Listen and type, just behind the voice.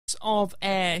of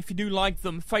air. If you do like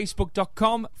them,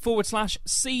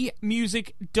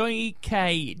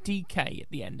 facebook.com/cmusicdk, DK at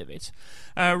the end of it.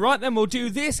 Right then, we'll do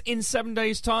this in 7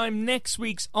 days' time. Next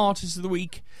week's Artist of the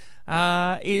Week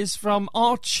is from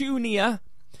Artunia.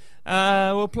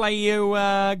 We'll play you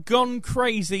Gone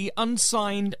Crazy,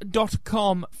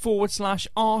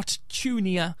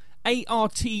 unsigned.com/Artunia,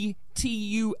 ARTTUNEA,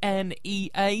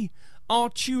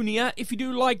 Artunia. If you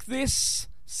do like this,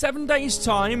 7 days'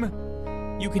 time,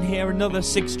 you can hear another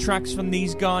 6 tracks from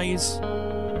these guys.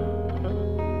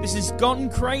 This is Gone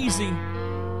Crazy.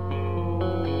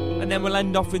 And then we'll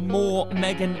end off with more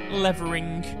Megan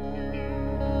Levering.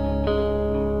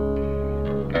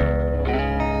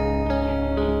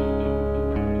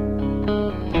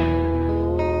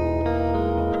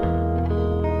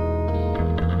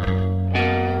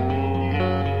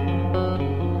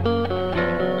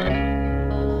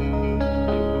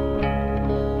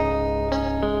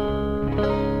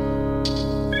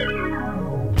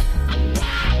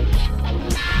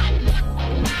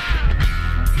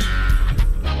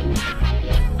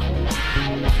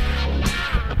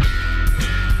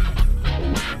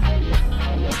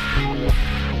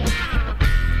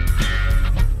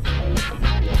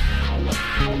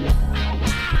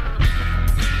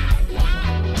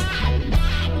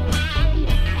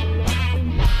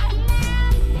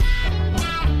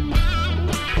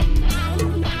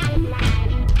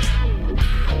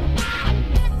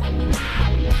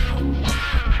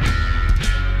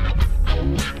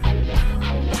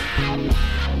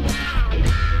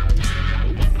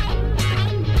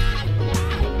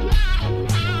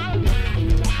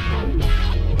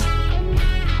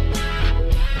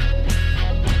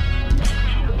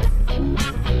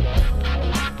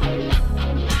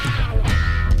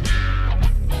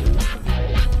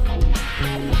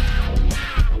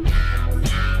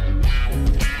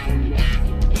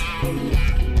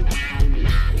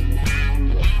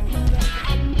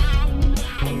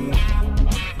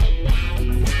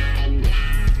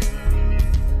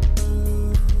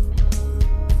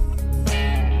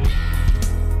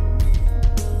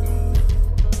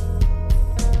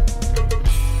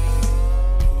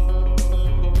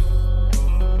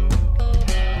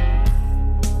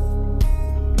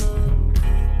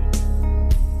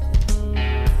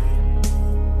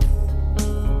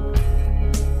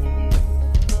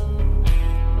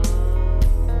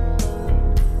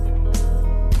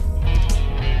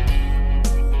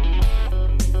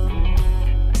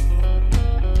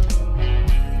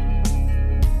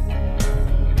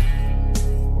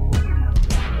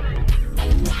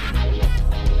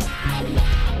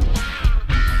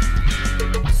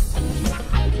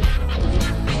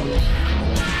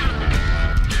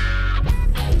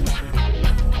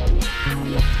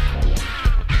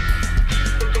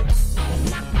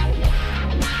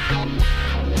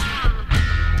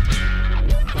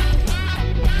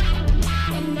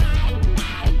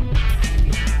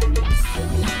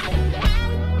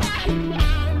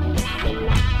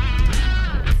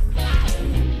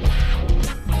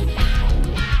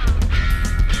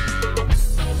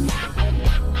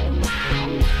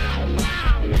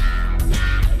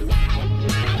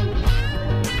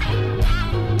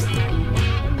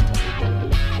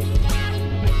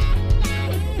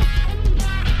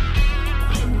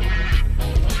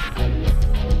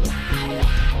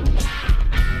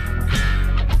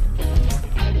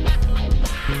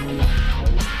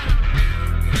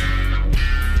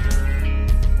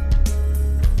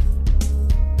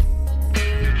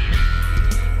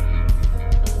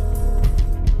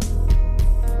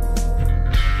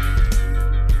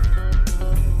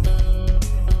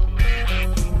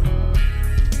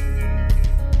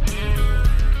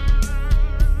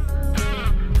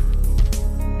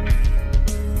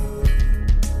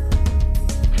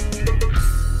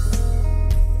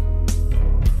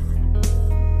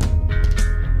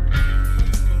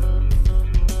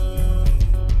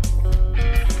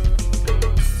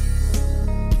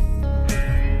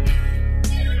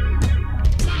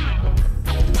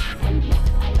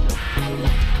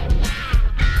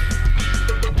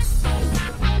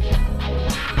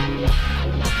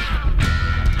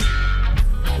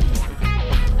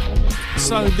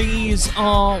 So these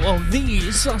are, well,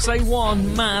 these, I say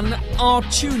one man,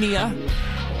 Artunia.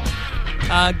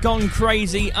 Gone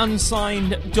Crazy,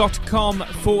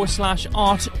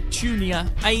 unsigned.com/Artunia,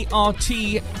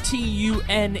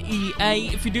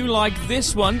 ARTTUNEA. If you do like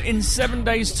this one, in 7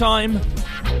 days' time,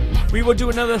 we will do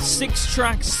another 6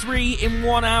 tracks, 3 in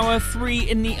 1 hour, 3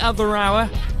 in the other hour.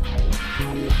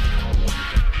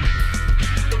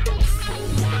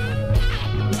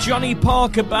 Johnny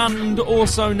Parker Band,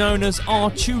 also known as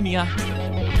Artunia.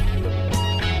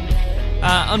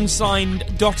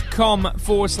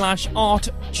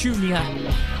 unsigned.com/arttunia.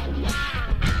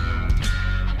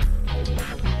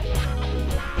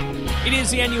 It is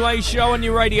the NUA Show on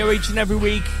your radio each and every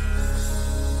week.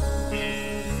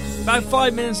 About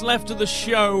 5 minutes left of the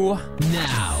show.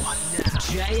 Now,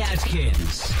 Jay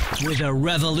Adkins with a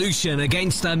revolution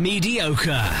against the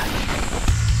mediocre.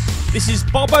 This is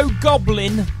Bobo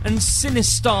Goblin and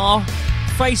Sinistar.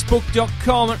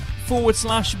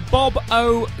 Facebook.com/Bob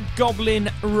O Goblin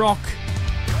Rock.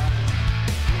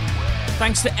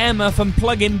 Thanks to Emma from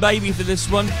Plug-in Baby for this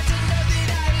one.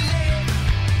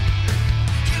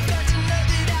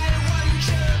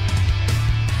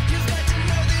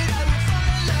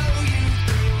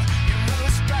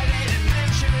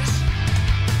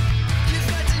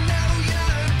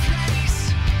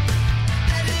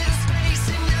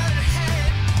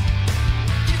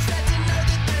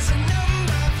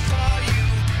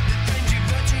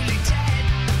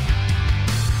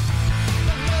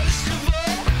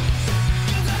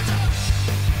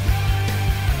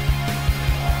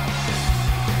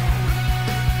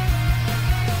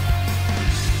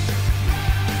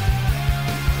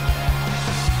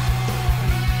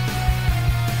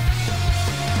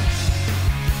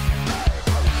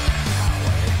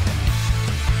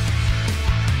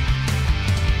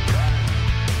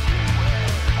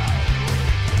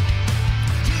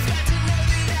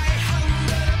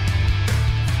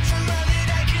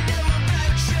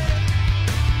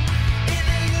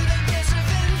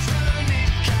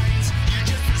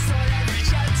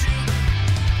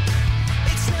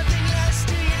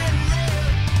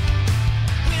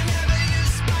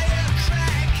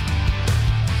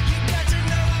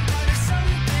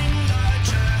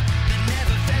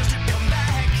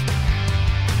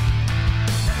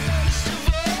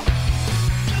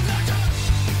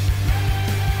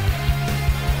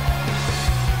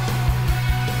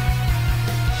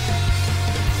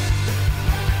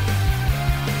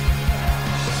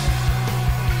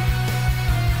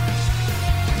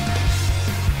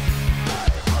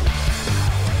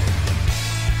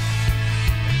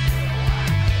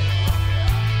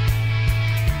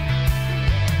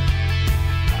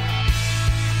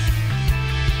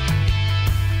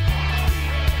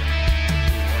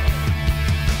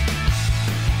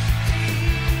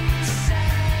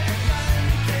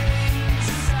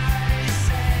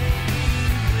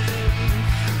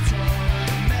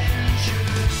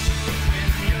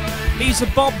 He's a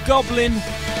Bob Goblin.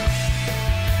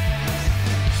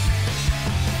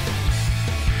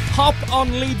 Hop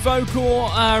on lead vocal,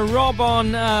 Rob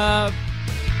on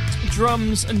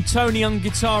drums, and Tony on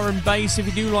guitar and bass. If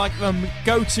you do like them,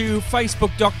 go to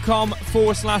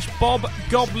facebook.com/Bob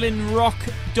Goblin Rock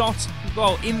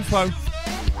info.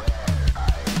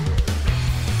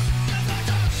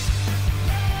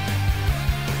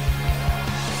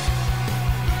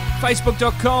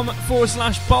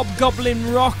 Facebook.com/Bob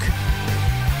Goblin Rock.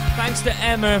 Thanks to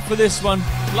Emma for this one.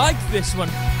 Like this one.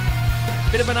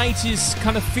 Bit of an 80s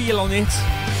kind of feel on it.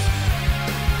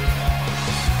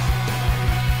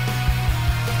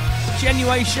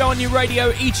 NUA Show on your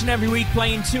radio each and every week,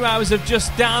 playing 2 hours of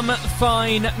just damn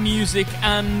fine music.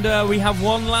 And we have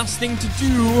one last thing to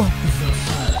do.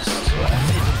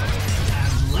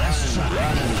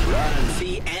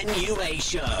 The NUA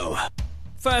Show.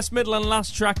 First, middle and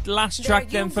last track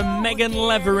then from Megan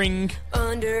Levering.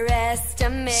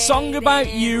 Song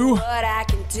About You. What I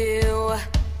can do.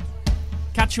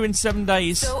 Catch you in 7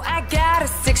 days. So I got a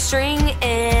 6-string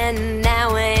and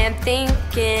now I am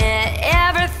thinking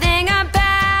everything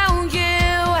about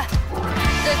you.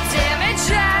 The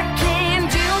damage I can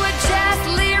do with just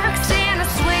lyrics in a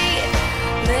sweet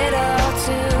little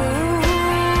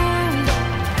tune.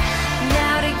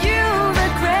 Now do you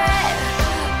regret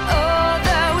all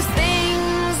those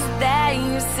things that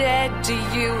you said? Do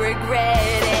you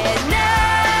regret it?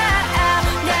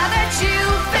 Now that you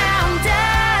found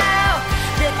out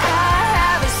that I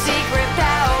have a secret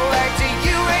power, do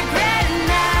you regret it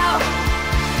now?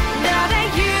 Now that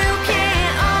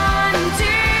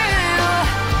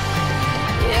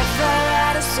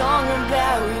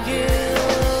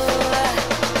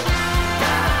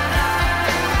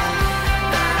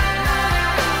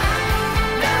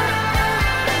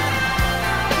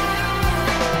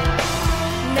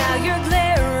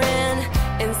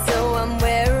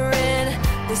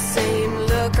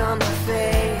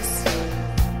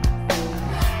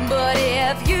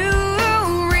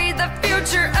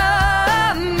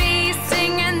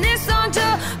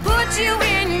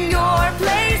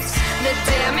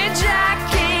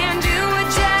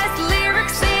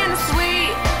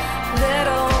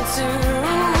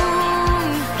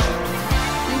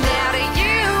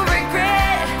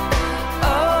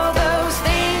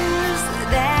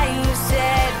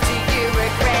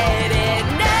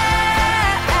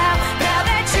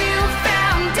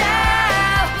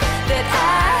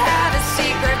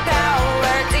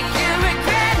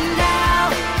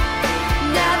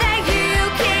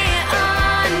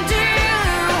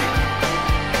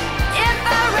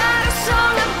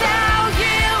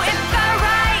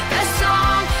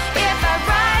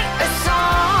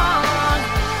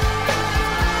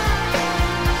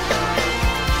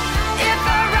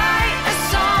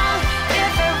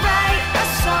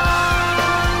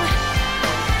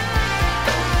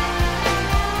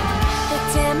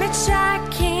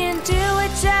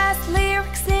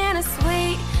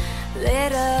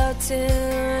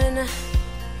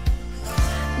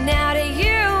Now do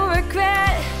you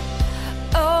regret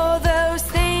all those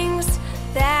things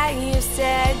that you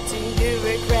said? Do you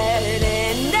regret it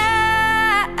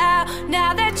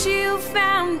now that you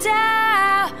found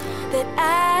out that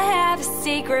I have a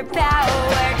secret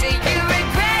power? Do you